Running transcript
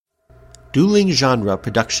Dueling Genre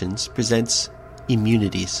Productions presents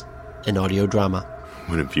Immunities, an audio drama.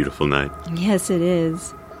 What a beautiful night. Yes, it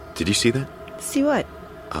is. Did you see that? See what?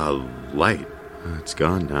 Light. It's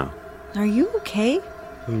gone now. Are you okay?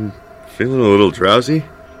 I'm feeling a little drowsy.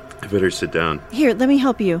 I better sit down. Here, let me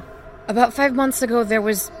help you. About 5 months ago, there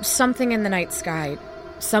was something in the night sky.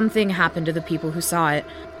 Something happened to the people who saw it.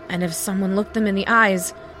 And if someone looked them in the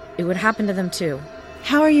eyes, it would happen to them too.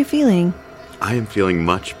 How are you feeling? I am feeling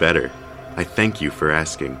much better. I thank you for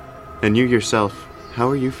asking. And you yourself, how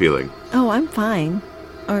are you feeling? Oh, I'm fine.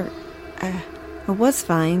 I was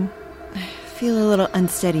fine. I feel a little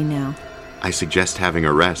unsteady now. I suggest having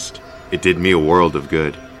a rest. It did me a world of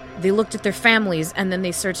good. They looked at their families, and then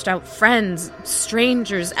they searched out friends,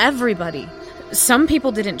 strangers, everybody. Some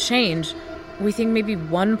people didn't change. We think maybe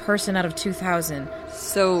 1 person out of 2,000.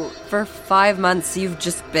 So, for 5 months, you've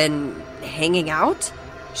just been hanging out?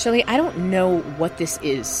 Shelly, I don't know what this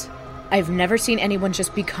is. I've never seen anyone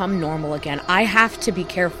just become normal again. I have to be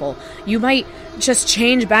careful. You might just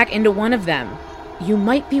change back into one of them. You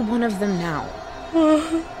might be one of them now.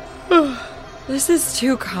 This is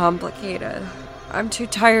too complicated. I'm too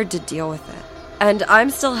tired to deal with it. And I'm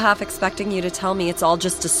still half expecting you to tell me it's all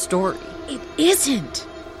just a story. It isn't.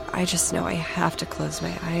 I just know I have to close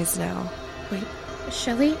my eyes now. Wait,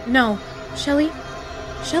 Shelly? No. Shelly?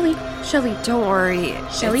 Don't worry.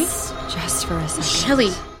 Shelly? It's just for a second.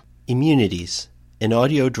 Shelly! Immunities, an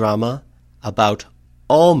audio drama about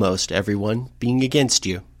almost everyone being against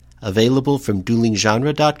you. Available from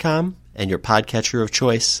duelinggenre.com and your podcatcher of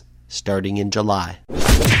choice starting in July.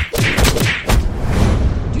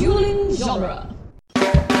 Dueling Genre.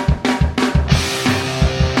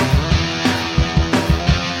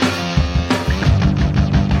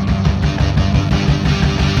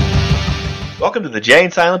 Welcome to the Jay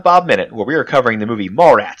and Silent Bob Minute, where we are covering the movie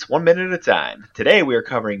Mallrats 1 minute at a time. Today we are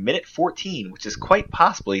covering minute 14, which is quite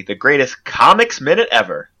possibly the greatest comics minute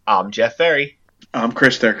ever. I'm Jeff Ferry. I'm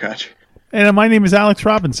Chris Derkach. And my name is Alex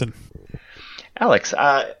Robinson. Alex,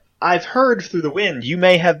 I've heard through the wind you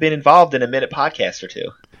may have been involved in a minute podcast or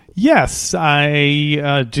two. Yes,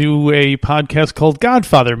 I do a podcast called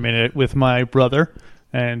Godfather Minute with my brother,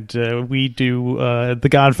 and we do the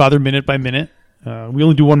Godfather minute by minute. We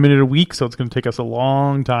only do 1 minute a week, so it's going to take us a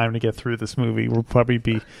long time to get through this movie. We'll probably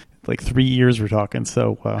be like 3 years we're talking,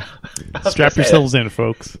 so strap yourselves in,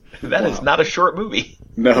 folks. That is not a short movie.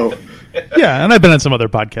 No. Yeah, and I've been on some other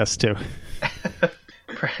podcasts, too.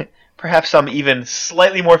 Perhaps some even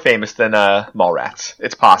slightly more famous than Mallrats.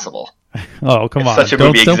 It's possible. Oh, come on. Such a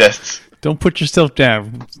movie exists. Don't put yourself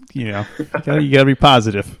down. You know, you got to be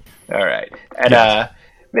positive. All right. And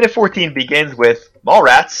minute 14 begins with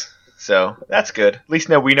Mallrats. So that's good. At least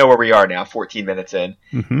we know where we are now, 14 minutes in,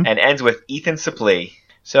 and ends with Ethan Suplee.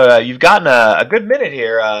 So you've gotten a good minute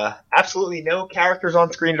here. Absolutely no characters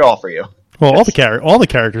on screen at all for you. Well, all the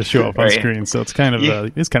characters show up on screen, so it's kind of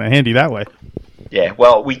handy that way. Yeah.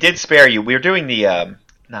 Well, we did spare you. We were doing the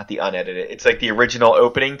not the unedited. It's like the original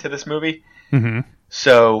opening to this movie. Mm-hmm.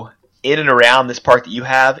 So in and around this part that you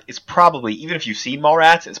have is probably, even if you've seen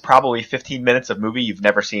Mallrats, it's probably 15 minutes of movie you've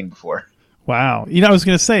never seen before. Wow. You know, I was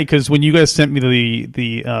going to say, because when you guys sent me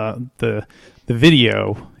the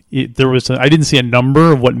video, I didn't see a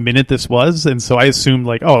number of what minute this was, and so I assumed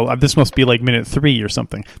this must be like minute 3 or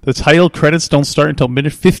something. The title credits don't start until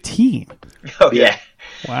minute 15. Oh yeah.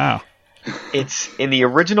 Wow. It's in the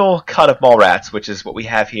original cut of Mallrats, which is what we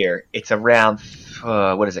have here. It's around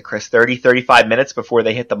what is it, Chris? 35 minutes before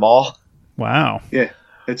they hit the mall. Wow. Yeah.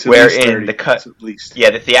 It's where least 30, in the cut, at least. Yeah,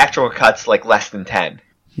 the theatrical cut's like less than 10.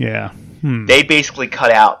 Yeah. They basically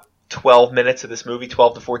cut out 12 minutes of this movie,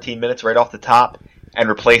 12 to 14 minutes right off the top, and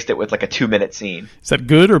replaced it with like a 2-minute scene. Is that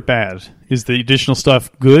good or bad? Is the additional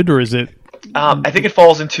stuff good, or is it? I think it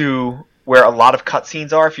falls into where a lot of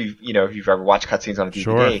cutscenes are. If you've ever watched cutscenes on a DVD,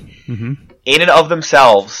 sure. Mm-hmm. In and of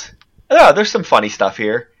themselves, there's some funny stuff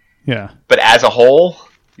here. Yeah. But as a whole,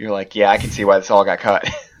 you're like, yeah, I can see why this all got cut.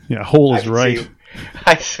 Yeah, whole is right.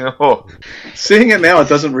 I know. Seeing it now, it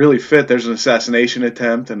doesn't really fit. There's an assassination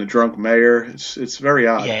attempt and a drunk mayor. It's very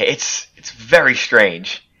odd. Yeah, it's very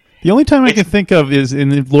strange. The only time I can think of is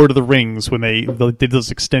in Lord of the Rings when they did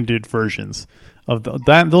those extended versions of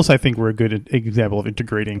that. Those I think were a good example of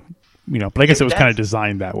integrating. But I guess it was kind of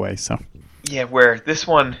designed that way. So yeah, where this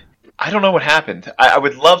one, I don't know what happened. I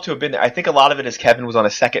would love to have been there. I think a lot of it is Kevin was on a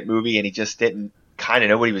second movie and he just didn't kind of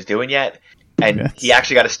know what he was doing yet. And he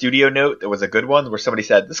actually got a studio note that was a good one where somebody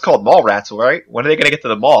said, this is called Mallrats, right? When are they going to get to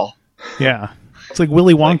the mall? Yeah. It's like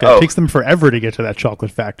Willy Wonka. It takes them forever to get to that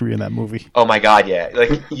chocolate factory in that movie. Oh my God, yeah.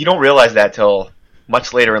 Like, you don't realize that till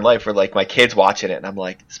much later in life where like my kids watching it and I'm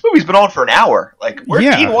like, this movie's been on for an hour. Like, where's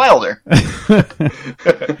Yeah. Gene Wilder?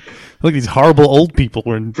 Look, these horrible old people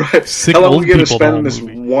and sick How long are old we going to people. spend in in the this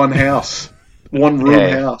movie. one house, one room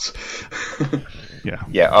Yeah. house? Yeah.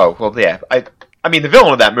 Yeah. Oh well. Yeah. I mean, the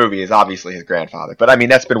villain of that movie is obviously his grandfather, but I mean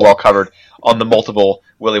that's been well covered on the multiple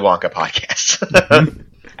Willy Wonka podcasts.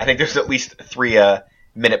 I think there's at least 3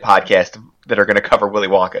 minute podcasts that are going to cover Willy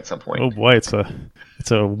Wonka at some point. Oh boy, it's a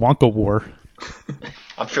Wonka war.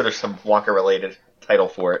 I'm sure there's some Wonka related title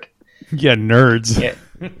for it. Yeah, nerds. Yeah.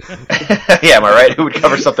 Yeah, am I right? Who would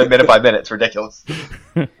cover something minute by minute? It's ridiculous.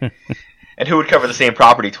 And who would cover the same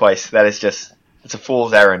property twice? That is just, it's a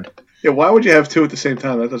fool's errand. Yeah, why would you have 2 at the same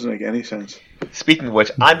time? That doesn't make any sense. Speaking of which,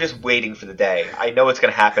 I'm just waiting for the day. I know it's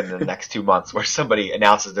going to happen in the next 2 months where somebody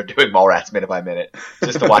announces they're doing Mallrats minute by minute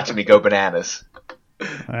just to watch me go bananas.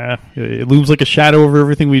 It looms like a shadow over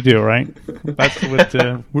everything we do, right? That's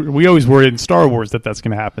what we always worry in Star Wars that's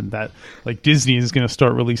going to happen. That like Disney is going to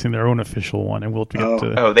start releasing their own official one, and we'll get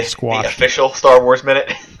to the squash. official Star Wars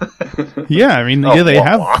minute? Yeah, I mean, Oh, they wah,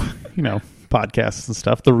 have wah. Podcasts and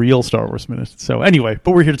stuff, the real Star Wars minute. So anyway,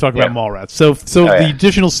 but we're here to talk about Yeah. Mallrats. So Oh, the yeah.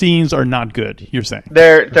 additional scenes are not good. You're saying?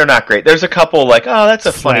 They're not great. There's a couple like, oh, that's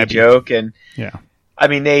a funny Flabby. joke, and Yeah. I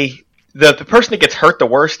mean the person that gets hurt the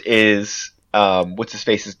worst is what's his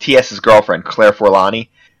face is TS's girlfriend Claire Forlani,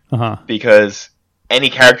 because any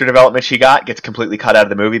character development she got gets completely cut out of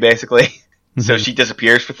the movie basically. So she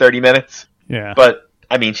disappears for 30 minutes. Yeah. But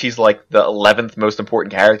I mean, she's like the 11th most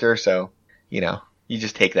important character, so you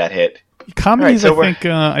just take that hit. Comedies, All right,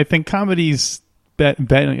 so I think comedies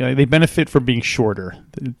they benefit from being shorter.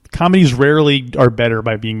 Comedies rarely are better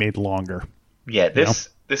by being made longer. Yeah, this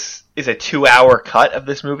is a 2-hour cut of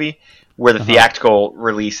this movie, where the theatrical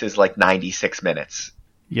release is like 96 minutes.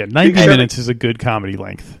 Yeah, 90 minutes is a good comedy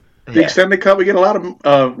length. The extended cut, we get a lot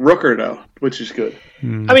of Rooker, though, which is good. I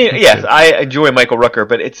mean, yes, I enjoy Michael Rooker,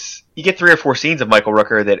 but you get 3 or 4 scenes of Michael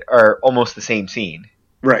Rooker that are almost the same scene.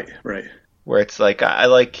 Right. Where it's like, I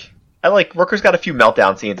like Rooker's got a few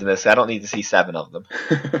meltdown scenes in this. I don't need to see 7 of them.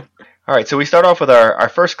 All right, so we start off with our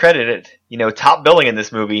first credited, top billing in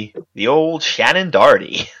this movie, the old Shannon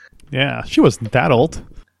Doherty. Yeah, she wasn't that old.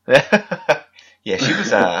 Yeah,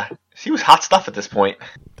 she was hot stuff at this point.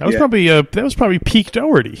 That was probably peak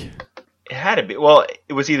Doherty. It had to be. Well,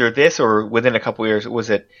 it was either this or within a couple years. Was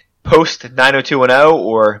it post 90210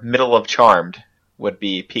 or middle of Charmed would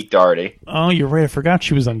be peak Doherty? Oh, you're right. I forgot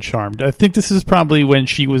she was on Charmed. I think this is probably when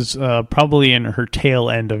she was probably in her tail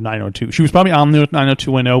end of 902. She was probably on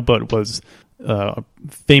 90210, but was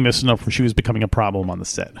famous enough where she was becoming a problem on the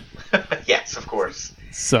set. Yes, of course.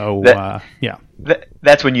 So, yeah.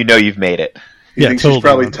 That's when you know you've made it. You think totally. she's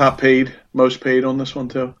probably top paid, most paid on this one,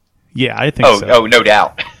 too? Yeah, I think so. Oh, no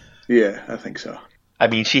doubt. Yeah, I think so. I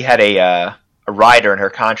mean, she had a rider in her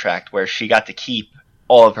contract where she got to keep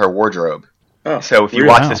all of her wardrobe. Oh, so if you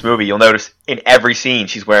watch this movie, you'll notice in every scene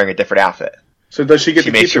she's wearing a different outfit. So does she get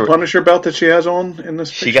to made keep sure- the Punisher belt that she has on in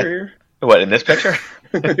this picture here? What, in this picture?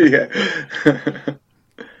 Yeah.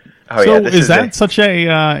 Oh, So yeah. This is that such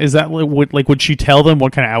a is that would she tell them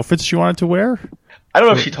what kind of outfits she wanted to wear? I don't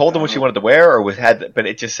know if she told them what she wanted to wear or but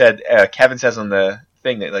it just said, Kevin says on the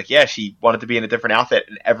thing that, she wanted to be in a different outfit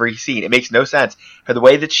in every scene. It makes no sense. For the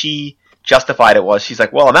way that she justified it was, she's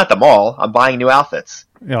like, well, I'm at the mall. I'm buying new outfits.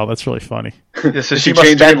 Oh, that's really funny. So she she must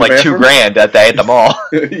changing spend in the like $2,000 bathroom? that day at the mall.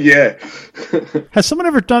 Yeah. Has someone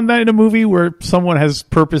ever done that in a movie where someone has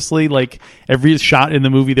purposely, every shot in the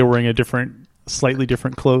movie they're wearing slightly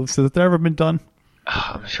different clothes? Has that ever been done?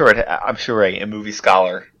 I'm sure a movie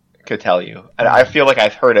scholar could tell you. I feel like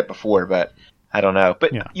I've heard it before, but I don't know.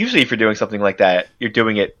 But usually if you're doing something like that, you're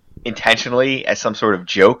doing it intentionally as some sort of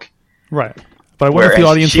joke. Right. But I wonder if the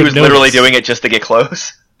audience she would was literally notice. doing it just to get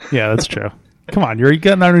clothes. Yeah, that's true. Come on, you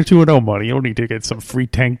got 90210 money. You don't need to get some free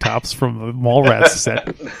tank tops from the Mallrats set.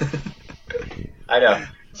 I know.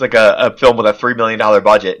 It's like a film with a $3 million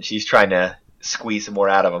budget, and she's trying to squeeze some more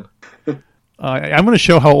out of them. I'm going to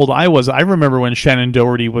show how old I was. I remember when Shannon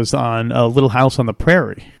Doherty was on Little House on the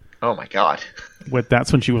Prairie. Oh my god.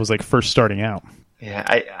 That's when she was first starting out. Yeah,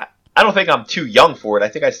 I don't think I'm too young for it. I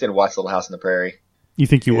think I just didn't watch Little House on the Prairie. You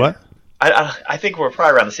think you what? I think we're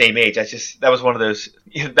probably around the same age. That was one of those.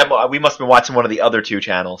 We must have been watching one of the other 2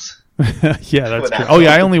 channels. Yeah, that's true. Oh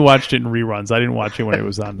yeah, I only watched it in reruns. I didn't watch it when it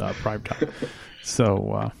was on primetime.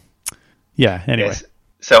 So, yeah. Anyway, Yes.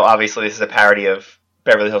 So obviously this is a parody of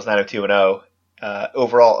Beverly Hills 90210.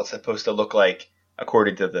 Overall, it's supposed to look like,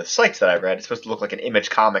 according to the sites that I've read, it's supposed to look like an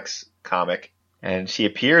Image Comics comic. And she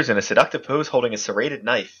appears in a seductive pose holding a serrated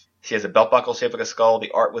knife. She has a belt buckle shaped like a skull.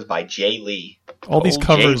 The art was by Jay Lee. All these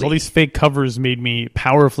covers, all these fake covers made me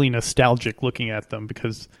powerfully nostalgic looking at them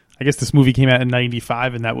because I guess this movie came out in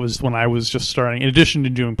 95 and that was when I was just starting. In addition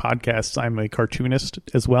to doing podcasts, I'm a cartoonist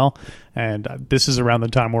as well. And this is around the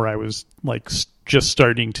time where I was like just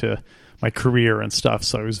starting to my career and stuff.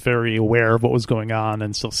 So I was very aware of what was going on.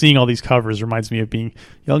 And so seeing all these covers reminds me of being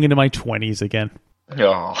young into my 20s again.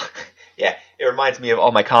 Oh, yeah. It reminds me of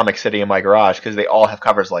all my comics sitting in my garage because they all have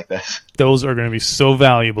covers like this. Those are going to be so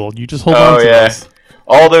valuable. You just hold on to those.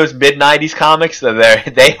 All those mid-90s comics,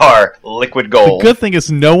 they are liquid gold. The good thing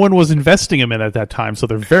is no one was investing them in at that time, so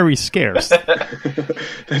they're very scarce.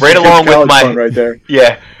 Right along with my right there.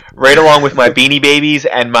 Yeah, right along with my Beanie Babies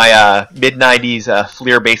and my mid-90s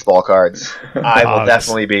Fleer baseball cards. I will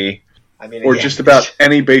definitely be. I mean, or just about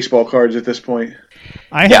any baseball cards at this point.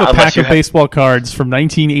 I have a pack of baseball cards from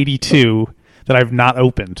 1982 that I've not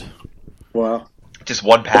opened. Wow. Just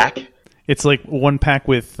one pack? It's like one pack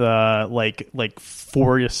with like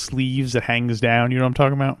 4 sleeves that hangs down. You know what I'm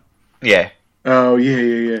talking about? Yeah. Oh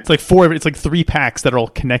yeah. It's like 4. It's like 3 packs that are all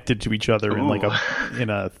connected to each other in like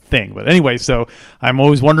a thing. But anyway, so I'm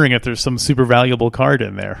always wondering if there's some super valuable card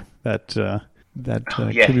in there that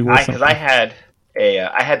could be worth something. Because I had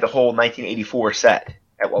the whole 1984 set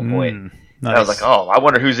at one point. Nice. And I was like, oh, I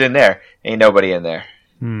wonder who's in there. Ain't nobody in there.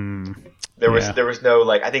 There was no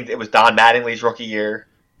I think it was Don Mattingly's rookie year.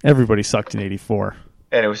 Everybody sucked in 84.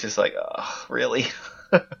 And it was just like, oh, really?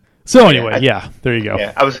 So anyway, there you go.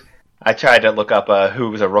 Yeah, I tried to look up who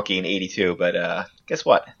was a rookie in 82, but guess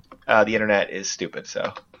what? The internet is stupid,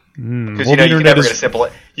 so. Because you can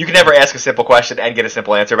never ask a simple question and get a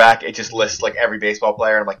simple answer back. It just lists like every baseball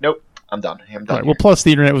player, and I'm like, nope, I'm done. Right, well, plus the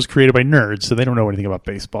internet was created by nerds, so they don't know anything about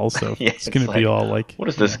baseball, so it's going to be all like... What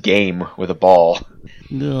is this game with a ball?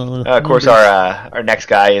 Of course, our next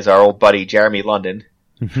guy is our old buddy, Jeremy London.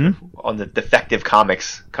 On the Defective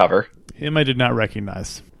Comics cover. Him I did not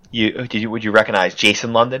recognize. Would you recognize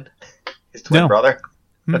Jason London? His twin brother?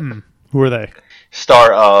 Who are they?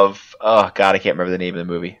 Star of, oh god, I can't remember the name of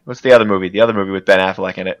the movie. What's the other movie? The other movie with Ben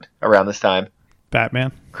Affleck in it around this time.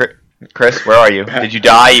 Batman? Chris, where are you? Did you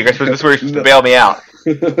die? You're supposed to bail me out.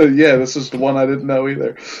 Yeah, this is the one I didn't know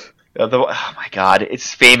either. Oh my god,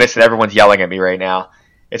 it's famous and everyone's yelling at me right now.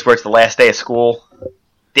 It's where it's the last day of school.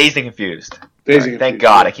 Dazed and Confused. Thank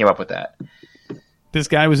God I came up with that. This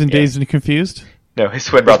guy was in Dazed and Confused? No, his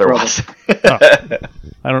twin brother was.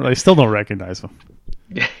 I still don't recognize him.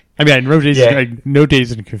 I mean, I know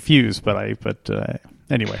Dazed and Confused, but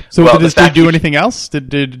anyway. So did this dude do anything else? Did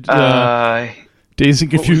Dazed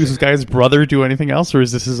and Confused, this guy's brother, do anything else, or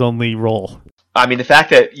is this his only role? I mean, the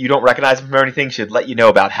fact that you don't recognize him from anything should let you know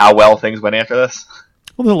about how well things went after this.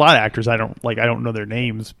 Well, there's a lot of actors I don't know their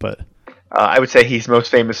names, but... I would say he's most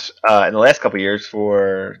famous in the last couple of years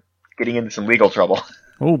for getting into some legal trouble.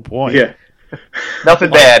 Oh boy! Yeah,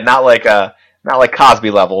 nothing bad, not like Cosby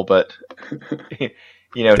level, but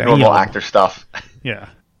normal actor stuff. Yeah.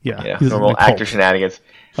 Normal actor shenanigans.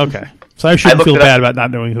 Okay, so I shouldn't feel bad about not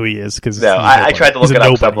knowing who he is because I tried to look it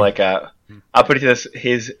up. So I'm like, I'll put it to this: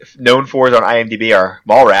 his known fours on IMDb are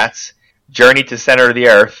Mallrats, Journey to Center of the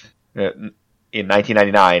Earth in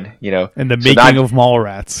 1999. and the making of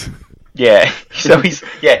Mallrats. Yeah, so he's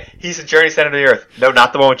in Journey to Center of the Earth. No,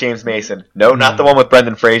 not the one with James Mason. No, not the one with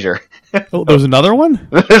Brendan Fraser. Oh, there's another one?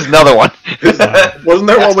 There's another one. Wasn't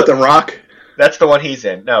there one with The Rock? That's the one he's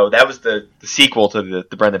in. No, that was the sequel to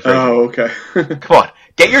the Brendan Fraser. Oh, okay. Come on,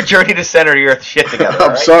 get your Journey to Center of the Earth shit together.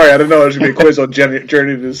 I'm sorry, I didn't know there was going to be a quiz on Journey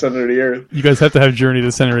to the Center of the Earth. You guys have to have Journey to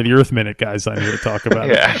the Center of the Earth minute, guys, on here to talk about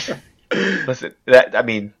it. Listen,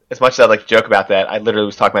 as much as I'd like to joke about that, I literally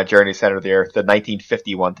was talking about Journey to Center of the Earth, the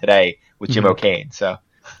 1951 today with Jim O'Kane. So,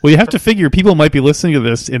 well, you have to figure people might be listening to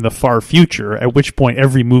this in the far future, at which point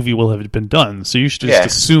every movie will have been done. So you should just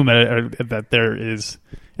assume that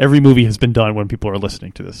every movie has been done when people are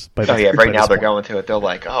listening to this. Right now they're going to it. They're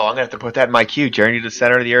like, oh, I'm going to have to put that in my queue, Journey to the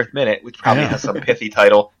Center of the Earth Minute, which probably has some pithy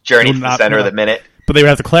title, Journey to the Center of the Minute. But they would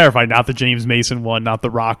have to clarify, not the James Mason one, not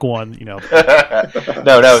the Rock one, No,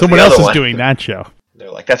 someone else is doing that show.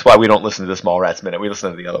 They're like, that's why we don't listen to this Mallrats Minute. We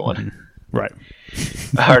listen to the other one. Right.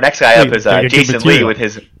 Our next guy up is Jason Lee with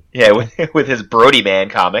his Brody Man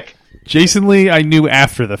comic. Jason Lee, I knew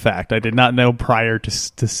after the fact. I did not know prior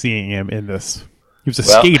to seeing him in this. He was a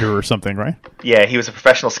skater or something, right? Yeah, he was a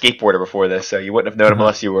professional skateboarder before this, so you wouldn't have known him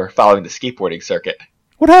unless you were following the skateboarding circuit.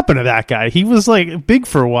 What happened to that guy? He was like big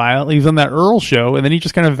for a while. He was on that Earl show, and then he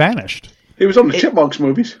just kind of vanished. He was on the Chipmunks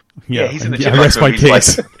movies. Yeah, he's in the Chipmunks movies.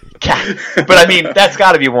 That's my case. But I mean, that's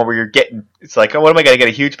got to be one where you're getting. It's like, oh, what am I going to get?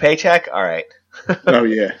 A huge paycheck? All right. Oh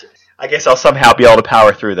yeah. I guess I'll somehow be able to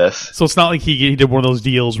power through this. So it's not like he did one of those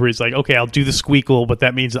deals where he's like, okay, I'll do the Squeakle, but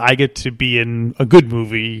that means I get to be in a good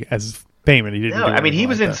movie as payment. He didn't. No, I mean he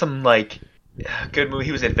was in some like good movie.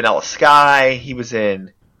 He was in Vanilla Sky. He was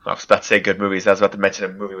in. I was about to say good movies. I was about to mention a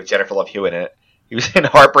movie with Jennifer Love Hewitt in it. He was in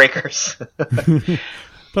Heartbreakers.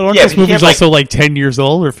 But aren't those movies also like 10 years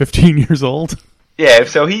old or 15 years old? Yeah,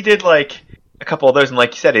 so he did like a couple of those, and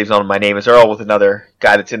like you said, he was on My Name Is Earl with another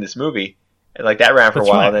guy that's in this movie, and like that ran for a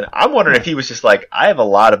while. Right. And then I'm wondering if he was just like, I have a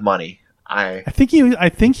lot of money. I think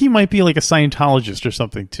he might be like a Scientologist or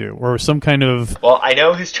something too, or some kind of. Well, I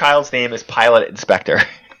know his child's name is Pilot Inspector.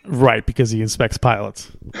 Right, because he inspects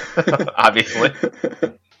pilots. Obviously.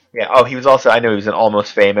 Yeah. Oh, he was also. I know he was in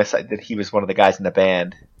Almost Famous. He was one of the guys in the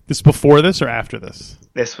band. This is before this or after this?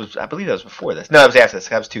 This was. I believe that was before this. No, that was after this.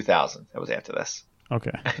 That was 2000. That was after this.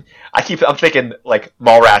 Okay. I'm thinking like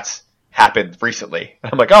Mallrats happened recently.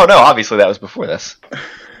 I'm like, oh no, obviously that was before this.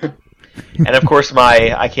 And of course,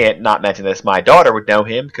 I can't not mention this. My daughter would know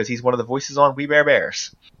him because he's one of the voices on We Bare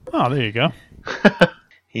Bears. Oh, there you go.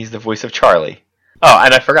 He's the voice of Charlie. Oh,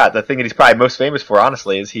 and I forgot the thing that he's probably most famous for,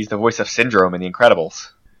 honestly, is he's the voice of Syndrome in The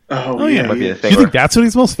Incredibles. Oh yeah. Might be the thing you think that's what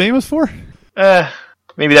he's most famous for?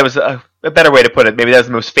 Maybe that was a better way to put it. Maybe that was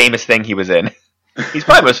the most famous thing he was in. He's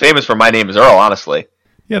probably most famous for My Name Is Earl, honestly.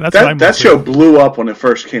 Yeah, that show blew up when it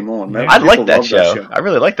first came on. I liked that show. I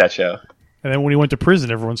really liked that show. And then when he went to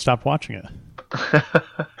prison, everyone stopped watching it.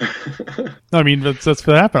 No, I mean that's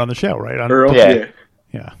what happened on the show, right? Earl, yeah.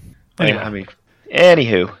 Anyway.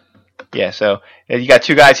 Anywho, yeah. So you got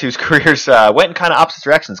two guys whose careers went in kind of opposite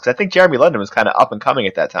directions. Because I think Jeremy London was kind of up and coming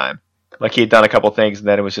at that time. Like he had done a couple things, and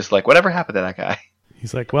then it was just like, whatever happened to that guy?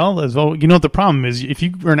 He's like, well, you know what the problem is? If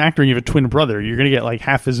you are an actor and you have a twin brother, you're going to get like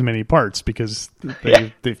half as many parts because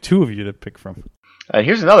they have two of you to pick from.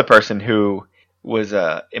 Here's another person who was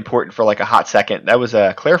important for like a hot second. That was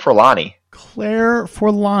Claire Forlani. Claire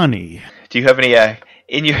Forlani. Do you have any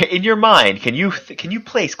in your mind? Can you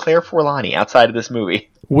place Claire Forlani outside of this movie?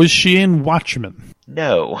 Was she in Watchmen?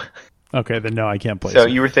 No. Okay, then no, I can't place. So her.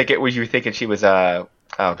 you were thinking she was oh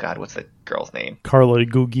god, what's the girl's name? Carla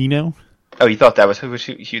Gugino. Oh, you thought that was who was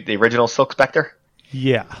she the original Silk Spectre?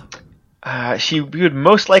 Yeah. You would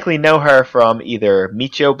most likely know her from either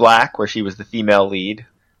Meet Joe Black, where she was the female lead.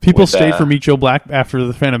 People stayed for Meet Joe Black after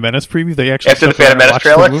the Phantom Menace preview. They actually after the Phantom Menace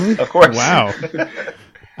trailer, of course. Wow.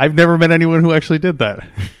 I've never met anyone who actually did that.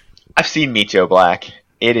 I've seen Meet Joe Black.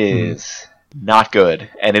 It is not good,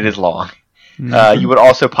 and it is long. You would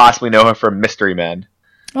also possibly know her from Mystery Men.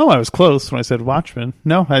 Oh, I was close when I said Watchmen.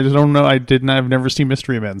 No, I just don't know. I've never seen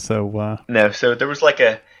Mystery Men, so... No, so there was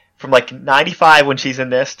from 95 when she's in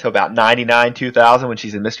this to about 99, 2000 when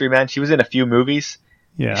she's in Mystery Men, she was in a few movies.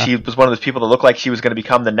 Yeah. She was one of those people that looked like she was going to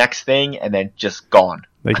become the next thing and then just gone.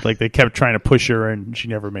 Like they kept trying to push her and she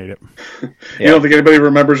never made it. You don't think anybody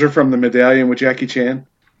remembers her from The Medallion with Jackie Chan?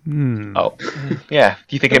 Oh, yeah.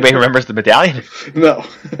 Do you think anybody remembers The Medallion? No.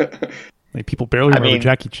 Like people barely remember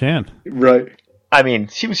Jackie Chan. Right. I mean,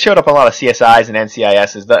 she showed up on a lot of CSIs and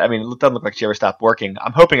NCISs. I mean, it doesn't look like she ever stopped working.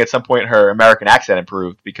 I'm hoping at some point her American accent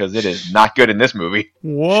improved because it is not good in this movie.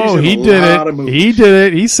 Whoa, he did it. He did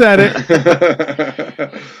it. He said it.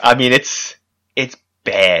 I mean, it's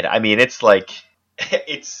bad. I mean, it's like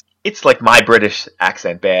my British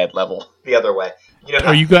accent bad level the other way. You know,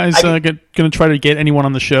 are you guys going to try to get anyone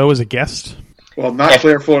on the show as a guest? Well, not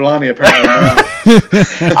Claire Forlani, apparently.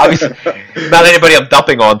 Obviously, not anybody I'm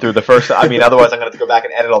dumping on through the first. I mean, otherwise I'm going to have to go back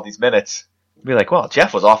and edit all these minutes. Be like, well,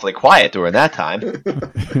 Jeff was awfully quiet during that time.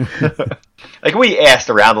 Like we asked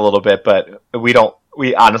around a little bit, but we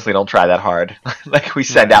honestly don't try that hard. Like we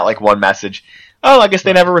send out like one message. Oh, I guess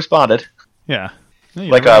they never responded. Yeah.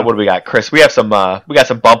 Like what do we got, Chris? We got some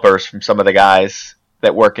bumpers from some of the guys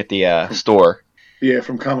that work at the store. Yeah,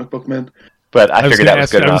 from Comic Book Men. But I figured that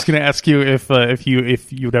was good enough. I was going to ask you if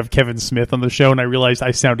you would have Kevin Smith on the show, and I realized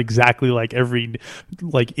I sound exactly like every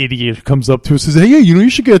idiot who comes up to us and says, "Hey, you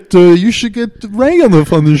should get Ray on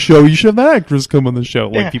the show. You should have that actress come on the show."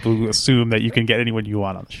 Like people who assume that you can get anyone you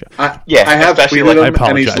want on the show. I have tweeted him,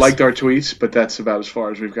 and he's liked our tweets, but that's about as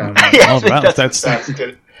far as we've gotten.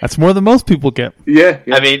 That's more than most people get. Yeah.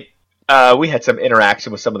 I mean, we had some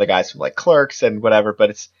interaction with some of the guys from like Clerks and whatever, but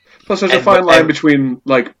it's plus there's a fine line between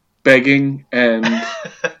like begging and I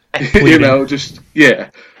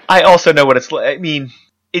also know what it's like. I mean,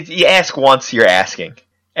 you ask once, you're asking,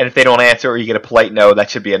 and if they don't answer or you get a polite no,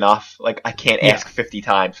 that should be enough. Like I can't ask 50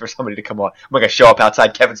 times for somebody to come on. I'm gonna show up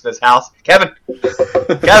outside Kevin Smith's house. Kevin.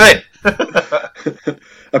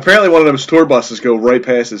 Apparently, one of those tour buses go right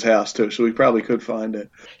past his house too, so we probably could find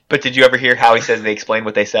it. But did you ever hear how he says they explain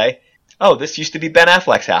what they say? oh, this used to be Ben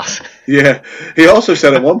Affleck's house. Yeah. He also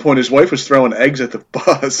said at one point his wife was throwing eggs at the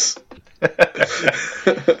bus.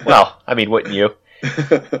 Well, I mean, wouldn't you?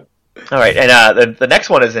 All right, and the next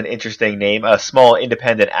one is an interesting name, a small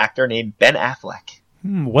independent actor named Ben Affleck.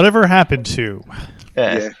 Whatever happened to?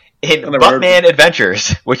 Yeah. In Buttman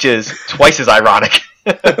Adventures, which is twice as ironic.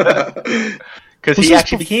 Because he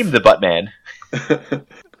actually became the Buttman.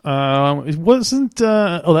 It wasn't.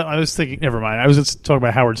 I was thinking. Never mind. I was just talking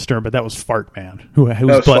about Howard Stern, but that was Fart Man,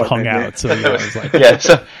 whose butt hung out. Yeah. So yeah, I was like, that's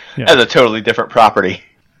a totally different property.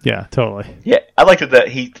 Yeah, totally. Yeah, I like that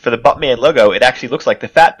for the Buttman logo, it actually looks like the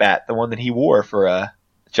Fat Bat, the one that he wore for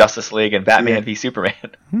Justice League and Batman v Superman.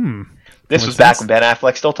 This was back when Ben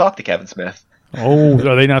Affleck still talked to Kevin Smith. Oh,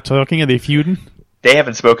 are they not talking? Are they feuding? They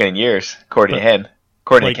haven't spoken in years, according to him.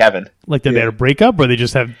 According to Kevin. Like, did they have a breakup, or they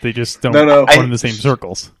just don't No. run in the same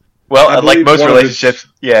circles? Well, like most relationships,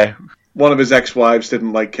 one of his ex-wives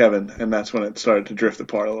didn't like Kevin, and that's when it started to drift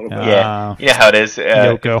apart a little bit. Yeah, you know how it is.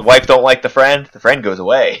 If the wife don't like the friend goes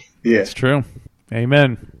away. Yeah, it's true.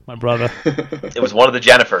 Amen, my brother. It was one of the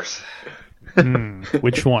Jennifers.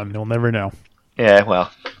 Which one? You'll never know. Yeah,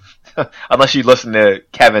 well, unless you listen to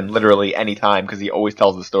Kevin literally any time, because he always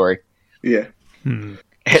tells the story. Yeah.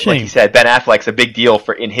 Like he said, Ben Affleck's a big deal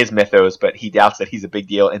in his mythos, but he doubts that he's a big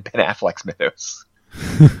deal in Ben Affleck's mythos.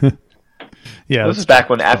 Yeah, this is back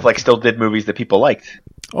when Affleck still did movies that people liked.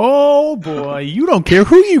 Oh boy, you don't care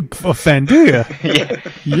who you offend, do you? Yeah,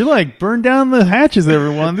 you're like, burn down the hatches,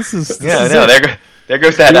 everyone. This is there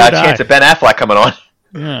goes that chance of Ben Affleck coming on.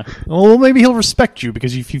 Yeah, well, maybe he'll respect you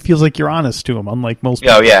because he feels like you're honest to him, unlike most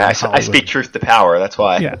people. Oh yeah, I speak truth to power. That's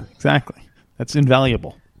why. Yeah, exactly. That's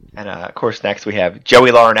invaluable. And of course, next we have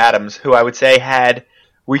Joey Lauren Adams, who I would say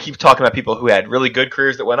we keep talking about people who had really good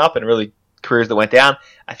careers that went up and really careers that went down.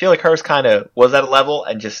 I feel like hers kind of was at a level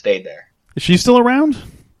and just stayed there. Is she still around?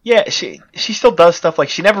 Yeah, she still does stuff. Like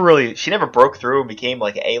she never broke through and became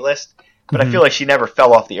like A-list, but I feel like she never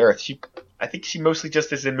fell off the earth. I think she mostly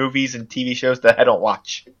just is in movies and TV shows that I don't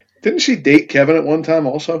watch. Didn't she date Kevin at one time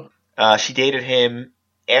also? She dated him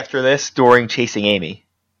after this during Chasing Amy.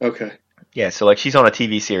 Okay. Yeah, so like she's on a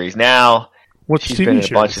TV series now. What's she's TV been in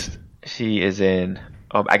series? a bunch of. She is in.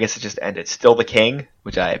 I guess it just ended. Still the King,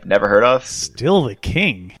 which I have never heard of. Still the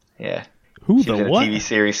King. Yeah. Who she was the in what? a TV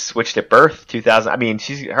series Switched at Birth 2000. I mean,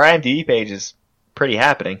 her IMDb page is pretty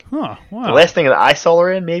happening. Huh. Wow. The last thing that I saw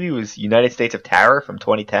her in maybe was United States of Terror from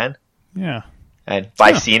 2010. Yeah. And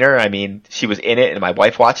I've seen her. I mean, she was in it, and my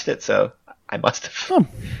wife watched it, so I must have.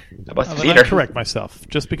 I must have seen her. Correct myself.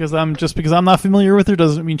 Just because I'm not familiar with her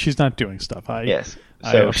doesn't mean she's not doing stuff. Yes.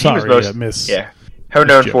 So I'm sorry, Miss. Yeah. Her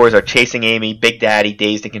known for are Chasing Amy, Big Daddy,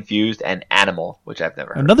 Dazed and Confused, and Animal, which I've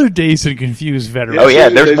never heard. Another Dazed and Confused veteran. Oh yeah,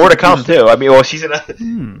 there's more to come too. I mean, well, she's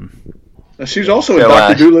in. She's also in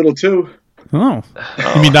Dr. Dolittle too. Oh.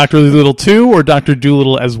 You mean Dr. Dolittle 2 or Dr.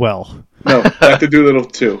 Dolittle as well? No, Dr. Dolittle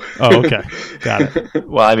 2. Oh, okay. Got it.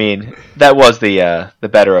 Well, I mean, that was the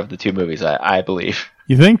better of the two movies, I believe.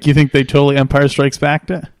 You think they totally Empire Strikes Back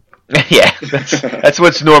it? Yeah, that's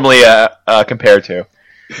what's normally compared to.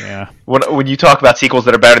 Yeah. When you talk about sequels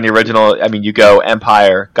that are better than the original, I mean, you go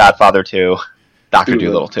Empire, Godfather 2, Dr.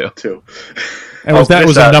 Dolittle 2. And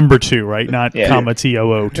was a number 2, right? Not comma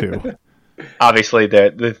TOO2. Obviously,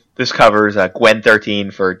 this covers Gwen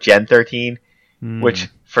 13 for Gen 13, which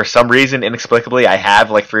for some reason, inexplicably, I have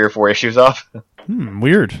like 3 or 4 issues of.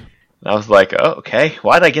 Weird. And I was like, oh, okay,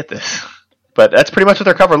 why did I get this? But that's pretty much what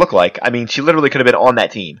their cover looked like. I mean, she literally could have been on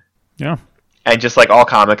that team. Yeah. And just like all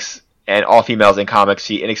comics and all females in comics,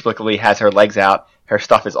 she inexplicably has her legs out. Her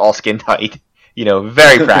stuff is all skin tight.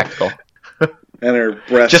 Very practical. And her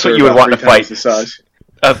breasts just what are you would about want to 3 times fight. the size.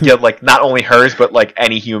 Like not only hers, but like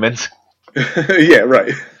any humans. Yeah,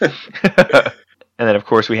 right. And then, of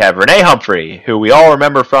course, we have Renee Humphrey, who we all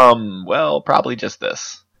remember from, well, probably just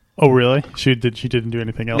this. Oh, really? She didn't do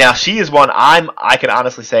anything else? Now, she is one I can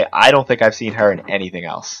honestly say I don't think I've seen her in anything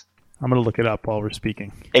else. I'm going to look it up while we're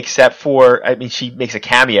speaking. Except for, I mean, she makes a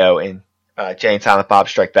cameo in Jay and Silent Bob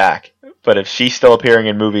Strike Back. But if she's still appearing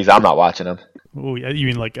in movies, I'm not watching them. Oh, you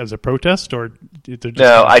mean like as a protest? Or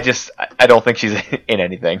no, I don't think she's in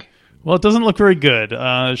anything. Well, it doesn't look very good.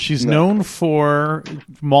 She's known for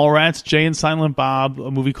Mallrats, Jay and Silent Bob, a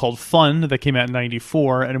movie called Fun that came out in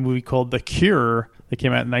 1994, and a movie called The Cure that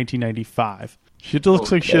came out in 1995. She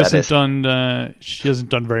looks like she hasn't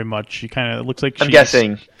done very much. She kind of looks like I'm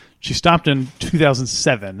guessing she stopped in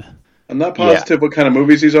 2007. I'm not positive what kind of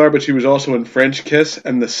movies these are, but she was also in French Kiss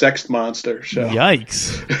and The Sex Monster. So.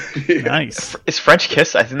 Yikes! Yeah. Nice. Is French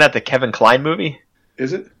Kiss? Isn't that the Kevin Kline movie?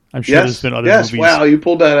 Is it? I'm sure there's been other movies. Wow, you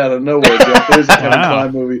pulled that out of nowhere, Jeff. It is a Kevin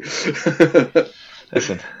Kline movie.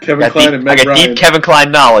 Listen, Kevin Kline and Meg I got Ryan. deep Kevin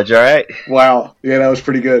Kline knowledge. All right. Wow. Yeah, that was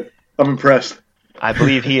pretty good. I'm impressed. I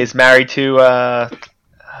believe he is married to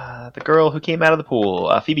the girl who came out of the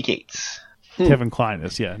pool, Phoebe Cates. Kevin Kline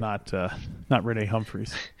is, not Renee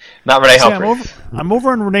Humphreys. Not Renee Humphreys. I'm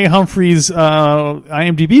over on Renee Humphreys'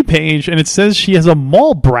 IMDb page, and it says she has a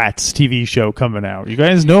Mallbrats TV show coming out. You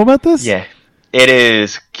guys know about this? Yeah. It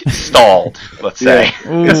is stalled, let's say.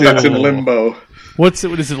 It's in limbo. What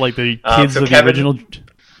is it, like the kids so of Kevin- the original?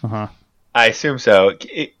 Uh-huh. I assume so.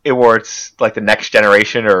 Or it's like the next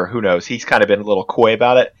generation, or who knows. He's kind of been a little coy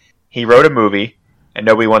about it. He wrote a movie, and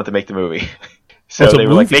nobody wanted to make the movie. So it's a they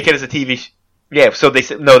were like, movie? make it as a TV Yeah, so they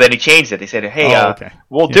said, no, then he changed it. They said, hey, okay.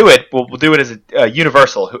 we'll do it. We'll do it as a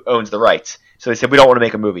Universal, who owns the rights. So they said, we don't want to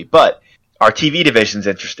make a movie, but our TV division's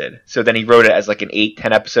interested. So then he wrote it as like an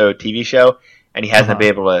 8-10 episode TV show, and he hasn't been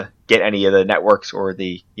able to get any of the networks or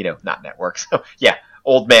the, not networks. Yeah,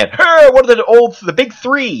 old man. What are the big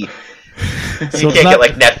three? So you can't get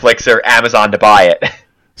like Netflix or Amazon to buy it.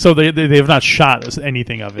 So they have not shot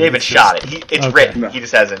anything of it. They haven't shot it. It's written. No. He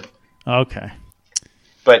just hasn't. Okay.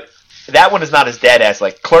 But that one is not as dead as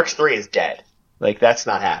like Clerks 3 is dead. Like that's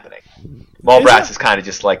not happening. Mallrats is kind of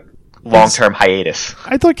just like long-term hiatus.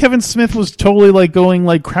 I thought Kevin Smith was totally like going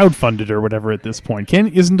like crowdfunded or whatever at this point.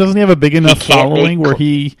 Doesn't he have a big enough following where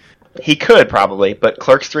he could probably, but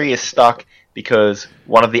Clerks 3 is stuck because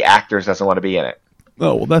one of the actors doesn't want to be in it.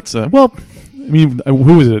 Oh, well, that's well. I mean,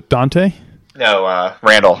 who is it? Dante? No,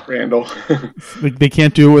 Randall. Randall. They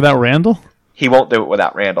can't do it without Randall? He won't do it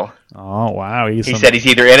without Randall. Oh, wow. He said he's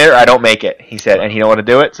either in it or I don't make it. He said, and he don't want to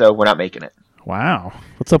do it, so we're not making it. Wow.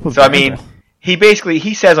 What's up with So, Randall? I mean,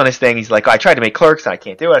 he says on his thing, he's like, I tried to make Clerks and I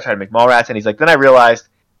can't do it. I tried to make Mallrats, and he's like, then I realized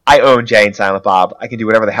I own Jay and Silent Bob. I can do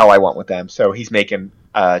whatever the hell I want with them. So he's making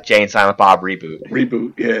Jay and Silent Bob reboot.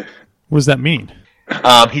 Reboot, yeah. What does that mean?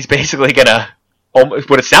 He's basically going to,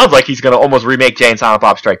 what it sounds like, he's going to almost remake Jay and Silent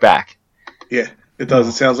Bob Strike Back. Yeah, it does.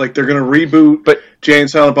 It sounds like they're going to reboot Jay and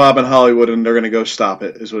Silent Bob in Hollywood, and they're going to go stop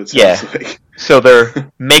it, is what it sounds like. So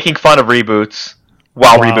they're making fun of reboots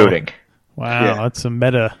while rebooting. Wow, that's some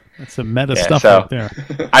meta stuff right there.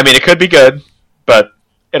 I mean, it could be good, but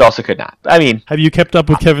it also could not. I mean, have you kept up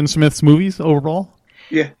with Kevin Smith's movies overall?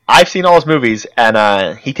 Yeah. I've seen all his movies,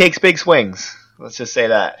 and he takes big swings. Let's just say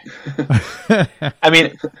that. I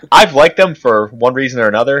mean, I've liked them for one reason or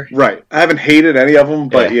another. Right. I haven't hated any of them,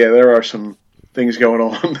 but there are some things going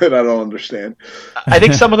on that I don't understand. I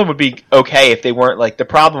think some of them would be okay if they weren't like the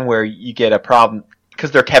problem where you get a problem because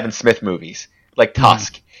they're Kevin Smith movies, like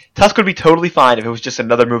Tusk. Tusk would be totally fine if it was just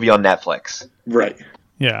another movie on Netflix. Right.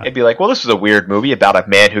 Yeah. It'd be like, well, this was a weird movie about a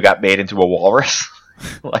man who got made into a walrus.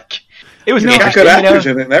 Like, it was interesting. Good actors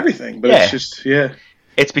in it and everything, but it's just,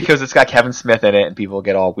 It's because it's got Kevin Smith in it, and people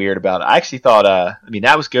get all weird about it. I actually thought,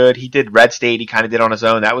 that was good. He did Red State. He kind of did on his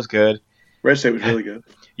own. That was good. Red State was really good.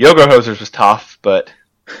 Yoga Hosers was tough, but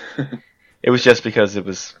it was just because it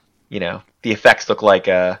was, the effects look like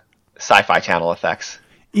Sci-Fi Channel effects.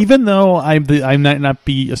 Even though I might not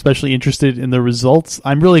be especially interested in the results,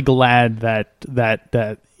 I'm really glad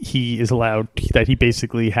that he is allowed, that he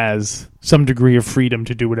basically has some degree of freedom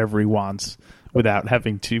to do whatever he wants without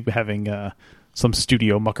having some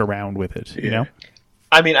studio muck around with it, you know?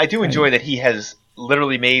 I mean, I do enjoy that he has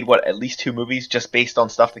literally made, at least 2 movies just based on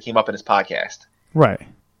stuff that came up in his podcast. Right,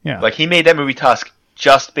 yeah. Like, he made that movie Tusk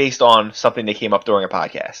just based on something that came up during a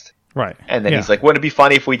podcast. Right. And then he's like, wouldn't it be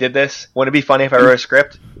funny if we did this? Wouldn't it be funny if I wrote a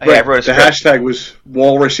script? Right. I wrote a script. The hashtag was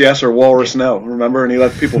Walrus Yes or Walrus No, remember? And he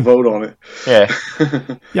let people vote on it. Yeah.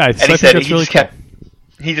 Yeah, and he said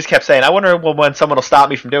he just kept saying, I wonder when someone will stop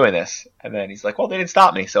me from doing this. And then he's like, well, they didn't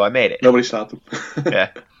stop me, so I made it. Nobody stopped him.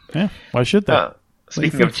 Yeah, why should they?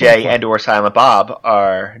 Speaking of Jay and or Silent Bob,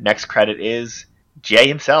 our next credit is Jay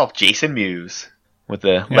himself, Jason Mewes, with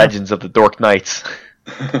the Legends of the Dork Knights.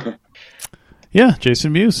 Yeah,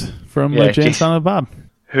 Jason Mewes from Jay and Silent Bob.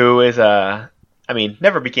 Who is,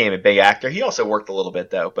 never became a big actor. He also worked a little bit,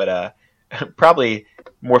 though, but probably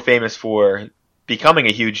more famous for becoming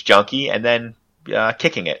a huge junkie and then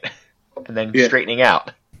kicking it and then straightening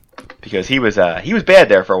out. Because he was bad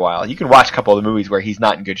there for a while. You can watch a couple of the movies where he's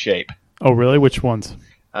not in good shape. Oh, really? Which ones?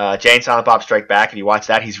 Jay and Silent Bob Strike Back. If you watch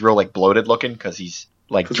that, he's real bloated looking because he's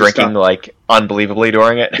drinking unbelievably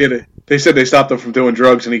during it. Yeah, they said they stopped him from doing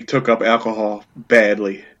drugs, and he took up alcohol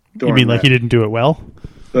badly. You mean like he didn't do it well?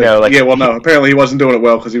 No. Apparently he wasn't doing it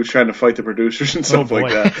well because he was trying to fight the producers and stuff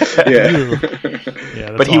like that.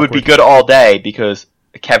 Yeah, but he would be good all day because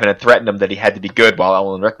Kevin had threatened him that he had to be good while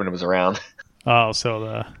Alan Rickman was around. Oh,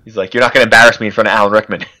 so he's like, you're not going to embarrass me in front of Alan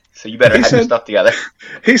Rickman. So you better have your stuff together.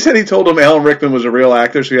 He said he told him Alan Rickman was a real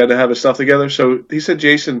actor, so he had to have his stuff together. So he said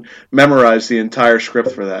Jason memorized the entire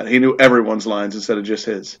script for that. He knew everyone's lines instead of just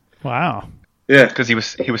his. Wow. Yeah. Because I'm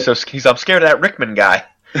scared of that Rickman guy.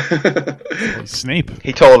 Snape.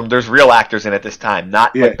 He told him there's real actors in it this time,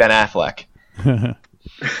 not like Ben Affleck.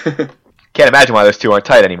 Can't imagine why those two aren't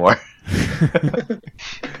tight anymore.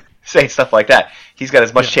 Saying stuff like that. He's got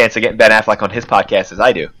as much chance of getting Ben Affleck on his podcast as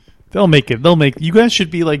I do. They'll make it. You guys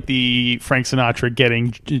should be like the Frank Sinatra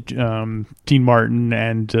getting Dean Martin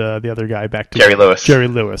and the other guy back together. Jerry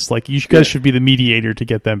Lewis. Like, you guys should be the mediator to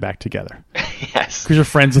get them back together. Yes. Because you're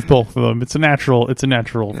friends with both of them. It's a natural.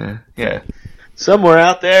 Yeah. Somewhere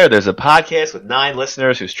out there, there's a podcast with 9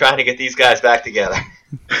 listeners who's trying to get these guys back together.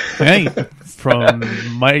 Hey, from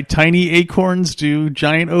my tiny acorns do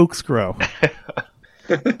giant oaks grow.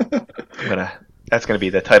 That's going to be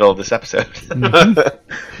the title of this episode. And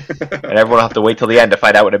everyone will have to wait till the end to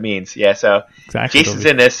find out what it means. Yeah, so exactly. Jason's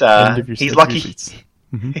in this. He's lucky.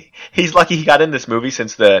 He's lucky he got in this movie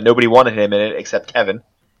since nobody wanted him in it except Kevin.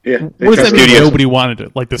 Yeah. What does that mean? Nobody wanted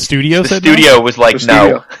it. Like the studio said the studio was like,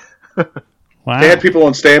 no. Wow. They had people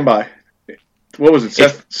on standby. What was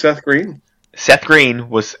it, Seth Green? Seth Green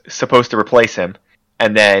was supposed to replace him.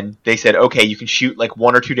 And then they said, okay, you can shoot like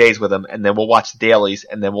 1 or 2 days with him, and then we'll watch the dailies,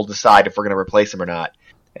 and then we'll decide if we're going to replace him or not.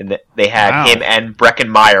 And they had him and Breckin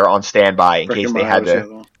Meyer on standby in case they had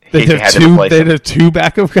to. They had 2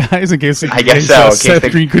 backup guys in case. I guess so.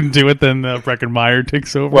 Seth Green couldn't do it, then Breckin Meyer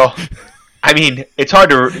takes over. Well, I mean, it's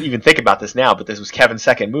hard to even think about this now, but this was Kevin's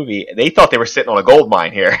second movie. They thought they were sitting on a gold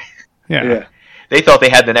mine here. Yeah. They thought they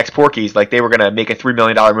had the next Porky's, like they were going to make a $3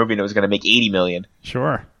 million movie and it was going to make $80 million.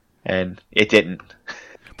 Sure. And it didn't.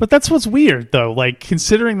 But that's what's weird, though. Like,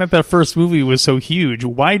 considering that first movie was so huge,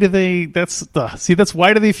 why do they?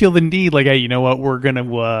 Why do they feel the need? Like, hey, you know what? We're gonna,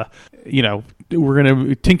 we're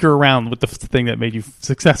gonna tinker around with the thing that made you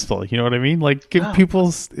successful. You know what I mean? Like, give people.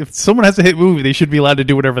 If someone has a hit movie, they should be allowed to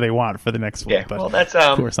do whatever they want for the next one. Yeah. But well, that's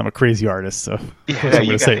of course, I'm a crazy artist, so I'm going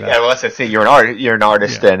to say that. Yeah, well, let's say you're an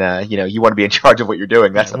artist, and you want to be in charge of what you're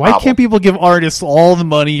doing. That's the why problem. Can't people give artists all the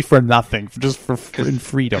money for nothing, just for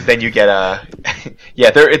freedom? Then you get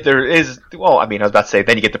there is. Well, I mean, I was about to say,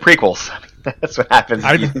 then you get the prequels. That's what happens.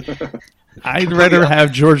 I'd rather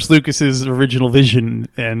have George Lucas's original vision,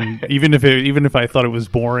 and even if I thought it was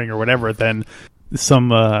boring or whatever, than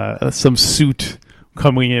some suit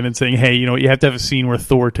coming in and saying, "Hey, you have to have a scene where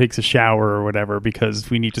Thor takes a shower or whatever because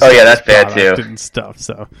we need to." Oh yeah, that's bad too. And stuff.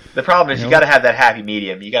 So the problem is you got to have that happy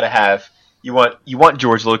medium. You got to have you want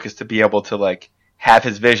George Lucas to be able to like have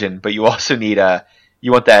his vision, but you also need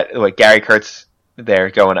you want that like Gary Kurtz there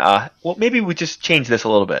going, well, maybe we just change this a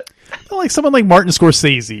little bit. Like someone like Martin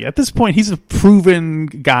Scorsese. At this point, he's a proven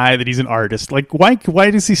guy that he's an artist. Like, why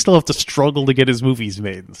does he still have to struggle to get his movies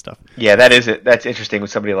made and stuff? Yeah, that is it. That's interesting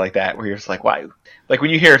with somebody like that, where you're just like, why? Like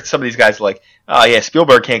when you hear some of these guys like, oh yeah,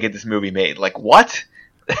 Spielberg can't get this movie made. Like, what?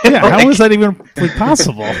 Yeah, how is that even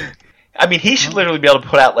possible? I mean, he should literally be able to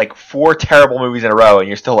put out like 4 terrible movies in a row, and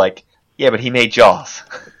you're still like, yeah, but he made Jaws.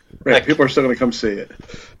 Right, like, people are still going to come see it.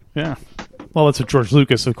 Yeah. Well, that's what George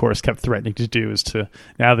Lucas, of course, kept threatening to do, is to,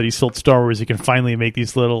 now that he's sold Star Wars, he can finally make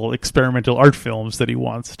these little experimental art films that he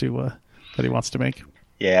wants to make.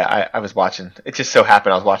 Yeah, I was watching. It just so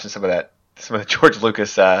happened I was watching some of the George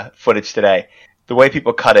Lucas footage today. The way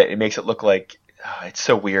people cut it makes it look like it's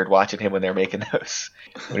so weird watching him when they're making those.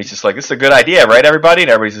 When he's just like, "This is a good idea, right, everybody?"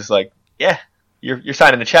 And everybody's just like, "Yeah, you're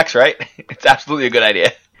signing the checks, right? It's absolutely a good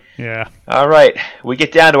idea." Yeah. All right, we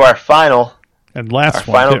get down to our final and last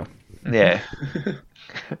one too. Yeah.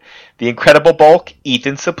 The Incredible Bulk,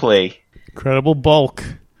 Ethan Suplee. Incredible Bulk.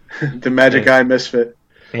 The Magic Eye Misfit.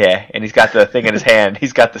 Yeah, and he's got the thing in his hand.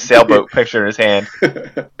 He's got the sailboat picture in his hand.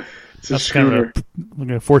 It's a schooner. Kind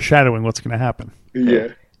of foreshadowing what's going to happen. Yeah.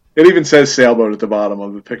 It even says sailboat at the bottom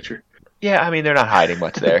of the picture. Yeah, I mean, they're not hiding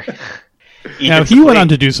much there. Now, he went on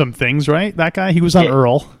to do some things, right? That guy? He was on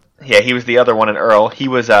Earl. Yeah, he was the other one in Earl. He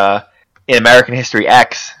was in American History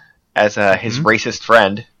X as his racist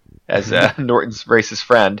friend. As Norton's racist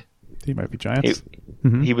friend. He might be Giants.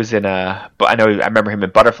 He was in I remember him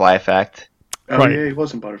in Butterfly Effect. Oh, right. Yeah, he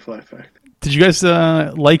was in Butterfly Effect. Did you guys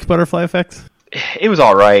like Butterfly Effect? It was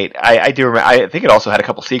all right. I do remember. I think it also had a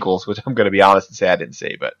couple sequels, which I'm going to be honest and say I didn't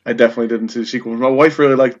see. But I definitely didn't see the sequels. My wife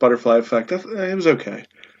really liked Butterfly Effect. It was okay.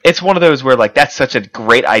 It's one of those where like that's such a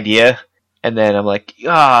great idea, and then I'm like,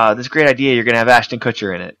 this great idea. You're going to have Ashton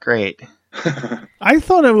Kutcher in it. Great. I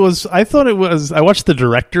thought it was. I watched the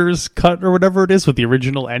director's cut or whatever it is with the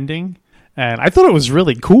original ending, and I thought it was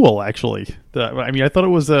really cool. Actually, I thought it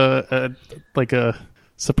was a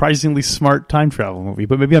surprisingly smart time travel movie.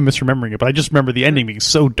 But maybe I'm misremembering it. But I just remember the ending being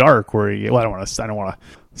so dark. Where I don't want to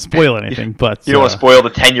spoil anything. But you don't want to spoil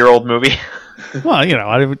the 10-year-old movie. Well,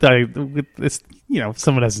 it's if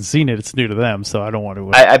someone hasn't seen it, it's new to them, so I don't want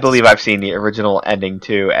to. I believe I've seen the original ending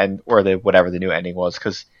too, or whatever the new ending was,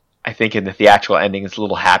 because I think in the theatrical ending it's a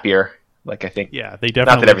little happier. Like I think, they definitely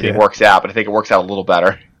not that everything works out, but I think it works out a little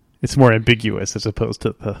better. It's more ambiguous as opposed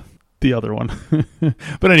to the other one.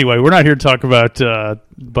 But anyway, we're not here to talk about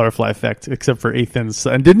Butterfly Effect, except for Ethan's.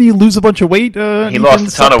 And didn't he lose a bunch of weight? He lost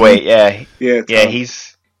a ton of weight. Yeah.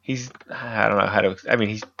 He's. I don't know how to. I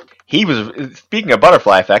mean, he was. Speaking of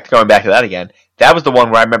Butterfly Effect, going back to that again. That was the one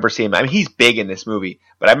where I remember seeing him. I mean, he's big in this movie,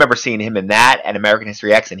 but I remember seeing him in that and American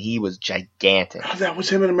History X, and he was gigantic. Oh, that was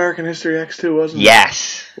him in American History X too, wasn't it?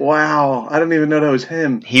 Yes. Wow, I didn't even know that was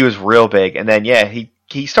him. He was real big, and then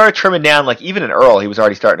he started trimming down. Like even in Earl, he was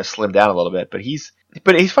already starting to slim down a little bit. But he's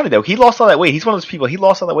funny though. He lost all that weight. He's one of those people. He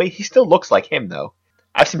lost all that weight. He still looks like him though.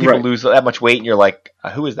 I've seen people lose that much weight, and you're like,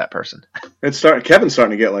 who is that person? Kevin's starting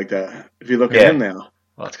to get like that. If you look at him now.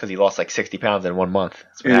 Well, it's because he lost like 60 pounds in 1 month.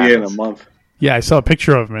 In a month. Yeah, I saw a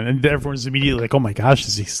picture of him, and everyone's immediately like, "Oh my gosh,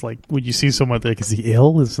 is he like?" When you see someone like, "Is he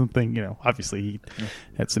ill?" Is something Obviously, he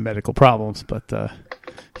had some medical problems, but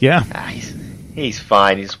he's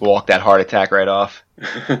fine. He just walked that heart attack right off.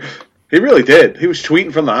 He really did. He was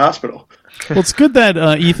tweeting from the hospital. Well, it's good that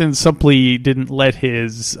Ethan Suplee didn't let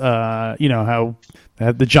his, how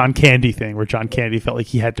the John Candy thing, where John Candy felt like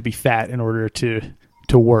he had to be fat in order to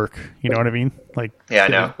work. You know what I mean? Like, yeah, I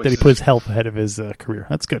know. That he put his health ahead of his career.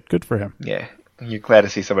 That's good. Good for him. Yeah, you're glad to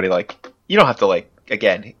see somebody you don't have to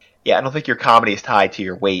again. Yeah, I don't think your comedy is tied to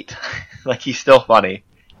your weight. He's still funny.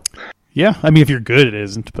 Yeah, I mean, if you're good, it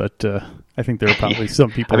isn't. But I think there are probably some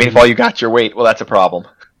people. I mean, if all you got your weight, well, that's a problem.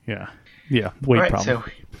 Yeah, weight problem.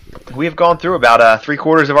 So we have gone through about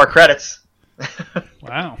 3/4 of our credits.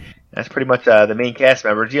 Wow, that's pretty much the main cast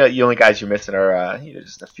members. Yeah, the only guys you're missing are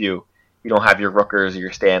just a few. You don't have your Rookers or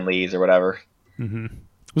your Stan Lees or whatever. Mm-hmm.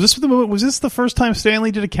 Was this the first time Stan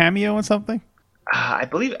Lee did a cameo in something? I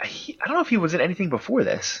believe I don't know if he was in anything before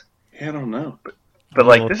this. Yeah, I don't know.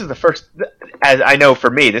 But this is the first. As I know, for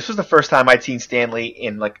me, this was the first time I'd seen Stan Lee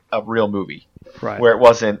in a real movie, right? Where it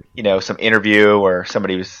wasn't some interview or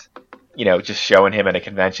somebody was just showing him at a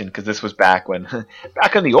convention. Because this was back in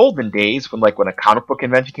the olden days when a comic book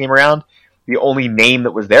convention came around, the only name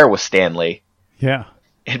that was there was Stan Lee. Yeah.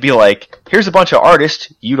 It'd be like, here's a bunch of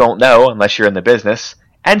artists you don't know unless you're in the business,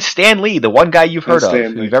 and Stan Lee, the one guy you've heard of,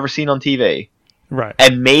 who you've ever seen on TV. Right.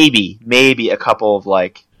 And maybe a couple of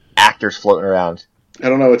actors floating around. I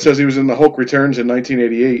don't know. It says he was in The Hulk Returns in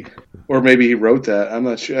 1988. Or maybe he wrote that. I'm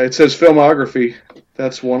not sure. It says filmography.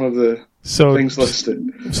 That's one of the things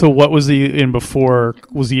listed. So what was he in before?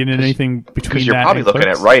 Was he in anything between that? Because you're probably looking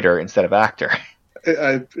at writer instead of actor.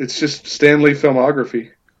 It's just Stan Lee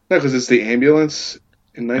filmography. No, because it's The Ambulance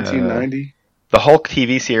in 1990. The Hulk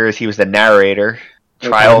TV series, he was the narrator.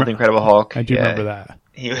 Trial of the Incredible Hulk. I do remember that.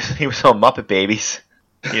 He was on Muppet Babies,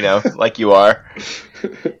 like you are.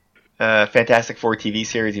 Fantastic Four TV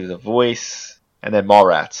series, he was a voice. And then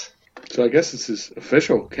Mallrats. So I guess it's his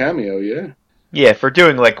official cameo, yeah. Yeah, for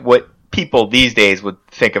doing what people these days would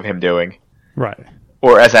think of him doing. Right.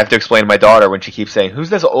 Or as I have to explain to my daughter when she keeps saying, who's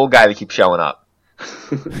this old guy that keeps showing up?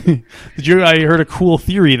 I heard a cool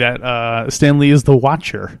theory that Stan Lee is the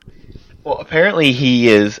Watcher. Well, apparently he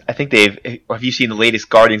is. I think have you seen the latest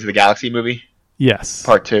Guardians of the Galaxy movie? Yes.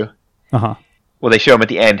 Part 2. Uh-huh. Well, they show him at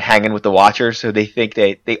the end hanging with the Watchers, so they think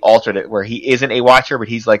they altered it where he isn't a Watcher, but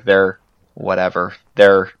he's their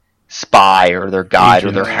spy or their guide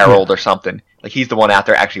or their herald or something. He's the one out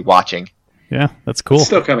there actually watching. Yeah, that's cool. It's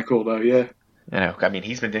still kind of cool, though, yeah. I mean,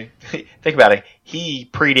 he's been doing... Think about it.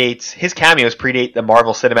 His cameos predate the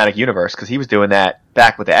Marvel Cinematic Universe, because he was doing that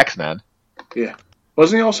back with the X-Men. Yeah.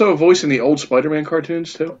 Wasn't he also a voice in the old Spider-Man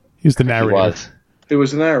cartoons, too? He was the narrator. He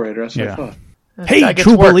was the narrator, that's what I thought. Hey,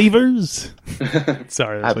 true believers!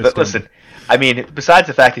 Sorry. But listen, I mean, besides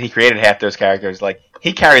the fact that he created half those characters,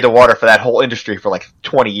 he carried the water for that whole industry for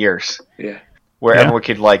 20 years. Yeah. Where everyone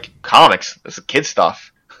could comics. This is kid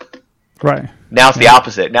stuff. Right. Now it's the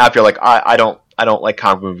opposite. Now if you're I don't like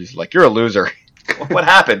comic movies, you're a loser. What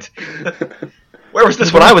happened? Where was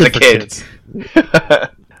this when I was a kid?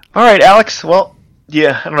 All right, Alex. Well,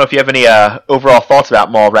 yeah, I don't know if you have any overall thoughts about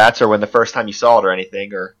Mallrats or when the first time you saw it or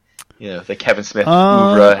anything, or the Kevin Smith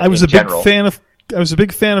oeuvre I was in general. I was a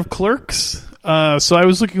big fan of Clerks, so I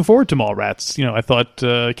was looking forward to Mallrats. I thought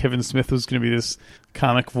Kevin Smith was going to be this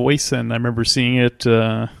comic voice, and I remember seeing it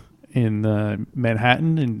in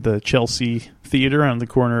Manhattan in the Chelsea Theater on the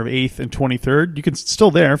corner of 8th and 23rd. It's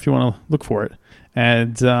still there if you want to look for it.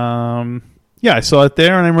 And Yeah, I saw it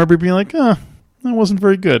there, and I remember being like, that wasn't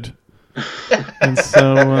very good. And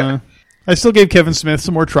so I still gave Kevin Smith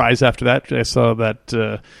some more tries after that. I saw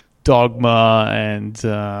that Dogma, and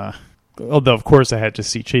although, of course, I had to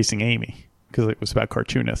see Chasing Amy, because it was about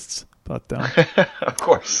cartoonists. But of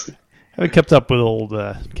course. I haven't kept up with old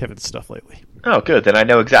Kevin's stuff lately. Oh, good. Then I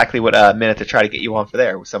know exactly what minute to try to get you on for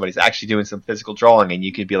there. Where somebody's actually doing some physical drawing, and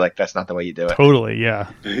you could be like, that's not the way you do it. Totally,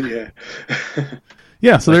 yeah. Yeah.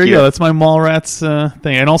 Yeah, so there you go. That's my Mallrats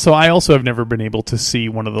thing. And also, I also have never been able to see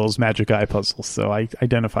one of those Magic Eye puzzles, so I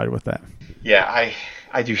identified with that. Yeah,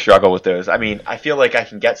 I do struggle with those. I mean, I feel like I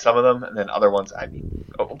can get some of them, and then other ones,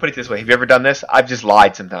 I'll put it this way. Have you ever done this? I've just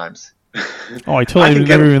lied sometimes. Oh, I totally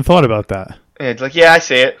never even thought about that. And it's like, yeah, I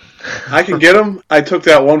see it. I can get them. I took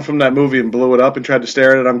that one from that movie and blew it up and tried to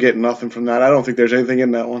stare at it. I'm getting nothing from that. I don't think there's anything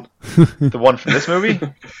in that one. The one from this movie?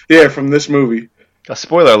 Yeah, from this movie. A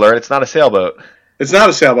spoiler alert, it's not a sailboat. It's not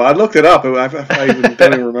a sailboat. I looked it up. I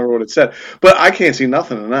don't even remember what it said. But I can't see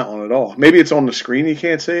nothing in that one at all. Maybe it's on the screen. You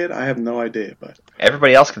can't see it. I have no idea. But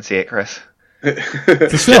everybody else can see it, Chris.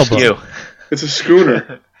 It's a sailboat. Just you. It's a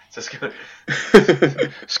schooner. It's a schooner.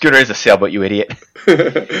 Schooner is a sailboat, you idiot.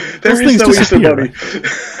 There's no Easter Bunny.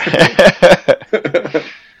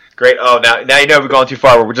 Great. Oh, now you know we're going too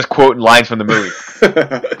far. We're just quoting lines from the movie.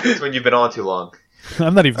 That's when you've been on too long.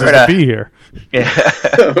 I'm not even supposed to be here. Yeah.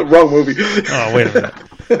 Wrong movie. Oh, wait a minute.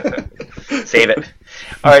 Save it.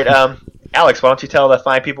 All right, Alex, why don't you tell the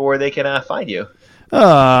fine people where they can find you?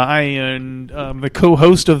 I am the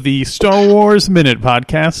co-host of the Star Wars Minute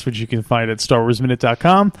podcast, which you can find at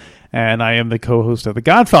StarWarsMinute.com. And I am the co-host of the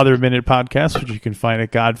Godfather Minute podcast, which you can find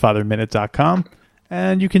at GodfatherMinute.com.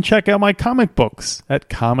 And you can check out my comic books at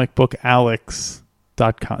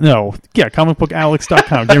ComicBookAlex.com. No, yeah,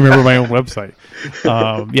 ComicBookAlex.com. Can't remember my own website.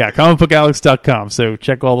 ComicBookAlex.com. So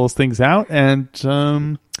check all those things out. And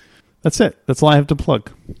that's it. That's all I have to plug.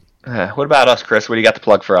 What about us, Chris? What do you got to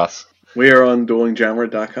plug for us? We are on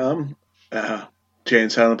DuelingGenre.com. Jay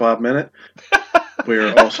and Silent Bob Minute. We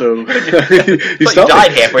are also... you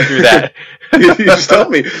died halfway through that. You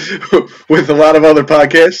stumped me with a lot of other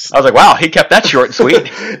podcasts. I was like, wow, he kept that short and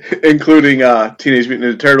sweet. Including Teenage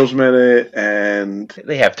Mutant Ninja Turtles Minute, and...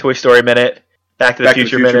 They have Toy Story Minute, Back to the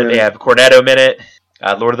Future Minute, they have Cornetto Minute,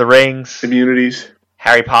 Lord of the Rings, Immunities,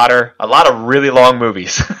 Harry Potter, a lot of really long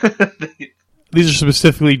movies. These are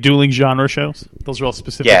specifically dueling genre shows? Those are all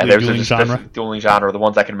specifically dueling genre? Dueling genre, the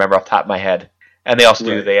ones I can remember off the top of my head. And they also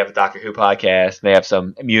do, they have a Doctor Who podcast, and they have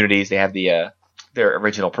some Immunities, they have their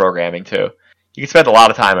original programming too. You can spend a lot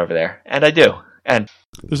of time over there, and I do. And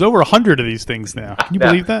there's over 100 of these things now. Can you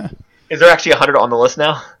believe that? Is there actually 100 on the list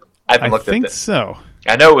now? I haven't looked at it. I think so.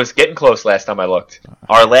 I know it was getting close last time I looked.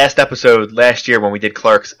 Our last episode last year when we did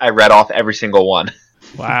Clerks, I read off every single one.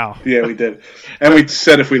 Wow. Yeah, we did. And we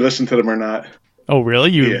said if we listened to them or not. Oh, really?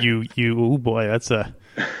 You, oh boy, that's a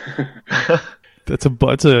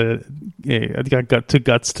yeah, I got two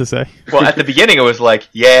guts to say. Well, at the beginning it was like,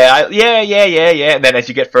 yeah, and then as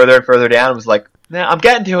you get further and further down, it was like, nah, I'm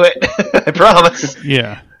getting to it. I promise.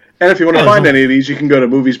 Yeah. And if you want to find any of these, you can go to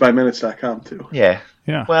moviesbyminutes.com too. Yeah.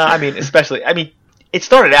 Yeah. Well, I mean, it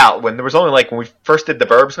started out when there was only when we first did the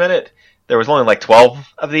Burbs Minute, there was only 12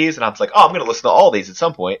 of these, and I was like, oh, I'm going to listen to all these at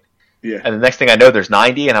some point. Yeah. And the next thing I know, there's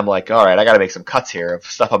 90, and I'm like, all right, I got to make some cuts here of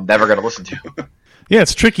stuff I'm never going to listen to. Yeah,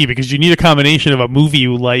 it's tricky because you need a combination of a movie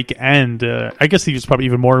you like and I guess it's probably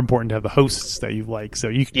even more important to have the hosts that you like. So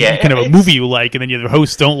you can have a movie you like and then the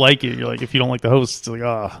hosts don't like it. You're like, if you don't like the hosts, it's like,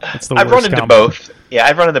 that's the worst. I've run into both. Yeah,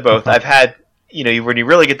 I've run into both. I've had, when you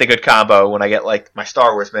really get the good combo, when I get my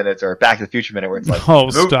Star Wars Minutes or Back to the Future Minute where it's like,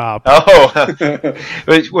 stop.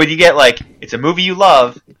 When you get it's a movie you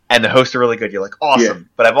love and the hosts are really good, you're like, awesome. Yeah.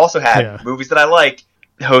 But I've also had movies that I like,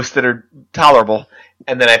 hosts that are tolerable,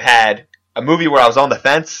 and then I've had a movie where I was on the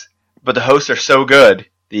fence, but the hosts are so good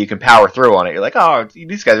that you can power through on it. You're like, oh,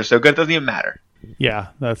 these guys are so good, it doesn't even matter. Yeah,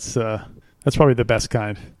 that's probably the best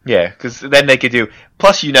kind. Yeah, because then they could do...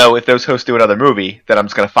 Plus, if those hosts do another movie, then I'm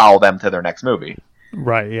just going to follow them to their next movie.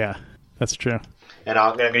 Right, yeah. That's true. And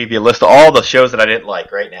I'm going to give you a list of all the shows that I didn't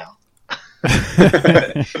like right now.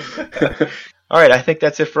 All right, I think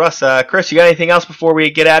that's it for us. Chris, you got anything else before we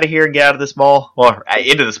get out of here and get out of this mall? Well,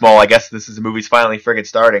 into this mall, I guess this is the movie's finally friggin'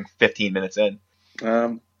 starting 15 minutes in.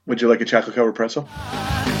 Would you like a chocolate covered pretzel?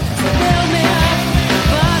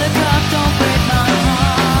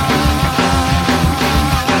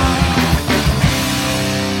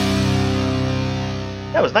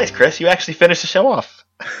 That was nice, Chris. You actually finished the show off.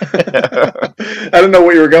 I didn't know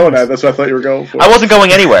what you were going at. That's what I thought you were going for. I wasn't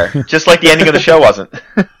going anywhere, just like the ending of the show wasn't.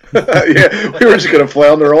 Yeah, we were just going to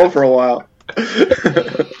flounder on for a while.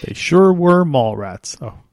 They sure were mall rats. Oh.